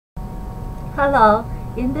Hello,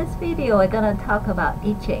 in this video we're going to talk about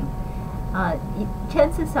itching.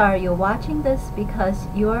 Chances are you're watching this because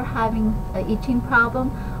you're having an itching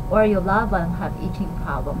problem or your loved one have itching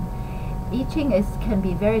problem. Itching can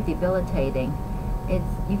be very debilitating.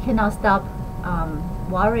 You cannot stop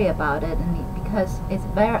worry about it because it's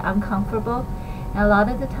very uncomfortable, and a lot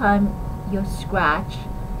of the time you scratch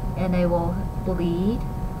and it will bleed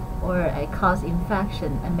or it cause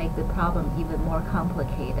infection and make the problem even more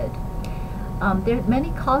complicated. There are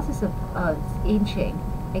many causes of itching.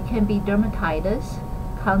 It can be dermatitis,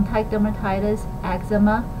 contact dermatitis,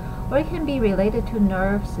 eczema, or it can be related to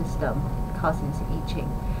nerve system causing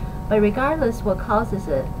itching. But regardless what causes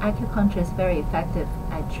it, acupuncture is very effective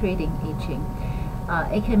at treating itching.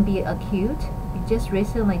 It can be acute. You just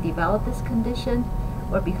recently developed this condition,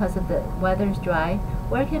 or because of the weather is dry,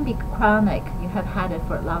 or it can be chronic. You have had it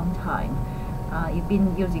for a long time. You've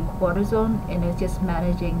been using cortisone and it's just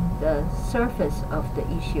managing the surface of the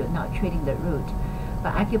issue, not treating the root.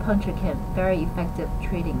 But acupuncture can be very effective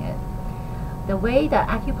treating it. The way that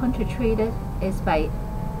acupuncture treats it is by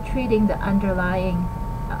treating the underlying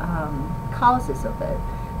causes of it.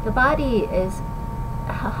 The body is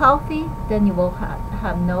healthy, then you will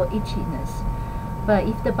have no itchiness. But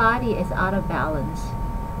if the body is out of balance,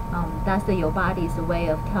 that's your body's way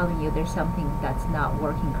of telling you there's something that's not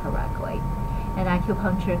working correctly. And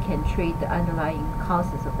acupuncture can treat the underlying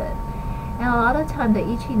causes of it. And a lot of time the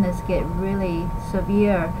itchiness get really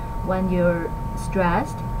severe when you're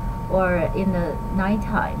stressed or in the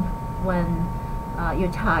nighttime when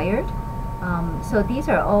you're tired. So these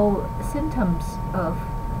are all symptoms of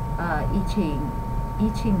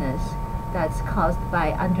itchiness that's caused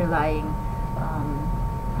by underlying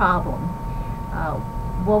problem.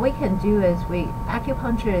 What we can do is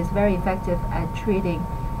acupuncture is very effective at treating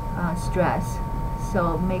stress,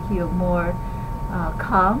 so make you more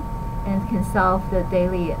calm and can solve the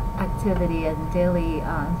daily activity and daily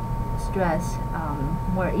stress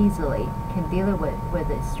more easily, can deal with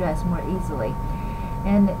the stress more easily.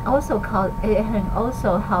 And also it can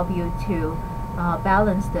also help you to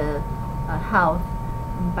balance the health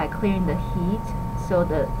by clearing the heat, so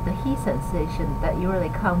the heat sensation that usually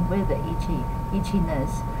comes with the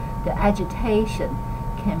itchiness, the agitation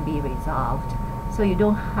can be resolved. So you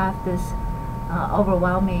don't have this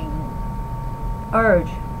overwhelming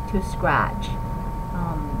urge to scratch.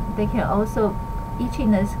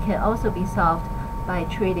 Itchiness can also be solved by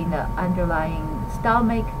treating the underlying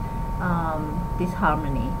stomach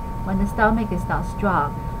disharmony. When the stomach is not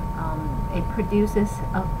strong, it produces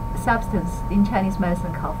a substance in Chinese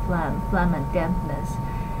medicine called phlegm and dampness,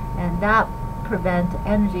 and that prevents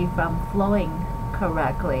energy from flowing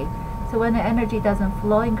correctly. So when the energy doesn't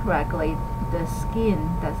flow correctly, the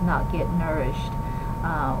skin does not get nourished,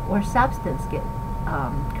 or substance get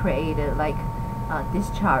created like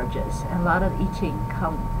discharges. And a lot of itching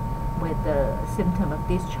come with the symptom of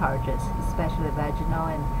discharges, especially vaginal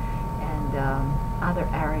and other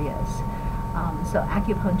areas. So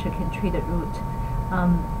acupuncture can treat the root.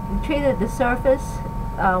 We treated the surface.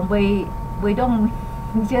 We don't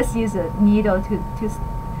just use a needle to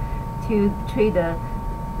treat the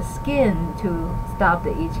skin to stop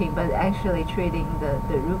the itching, but actually treating the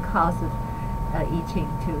root cause of itching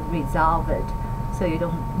to resolve it, so you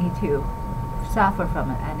don't need to suffer from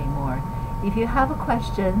it anymore. If you have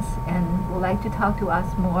questions and would like to talk to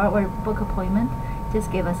us more or book appointment,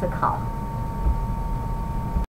 just give us a call.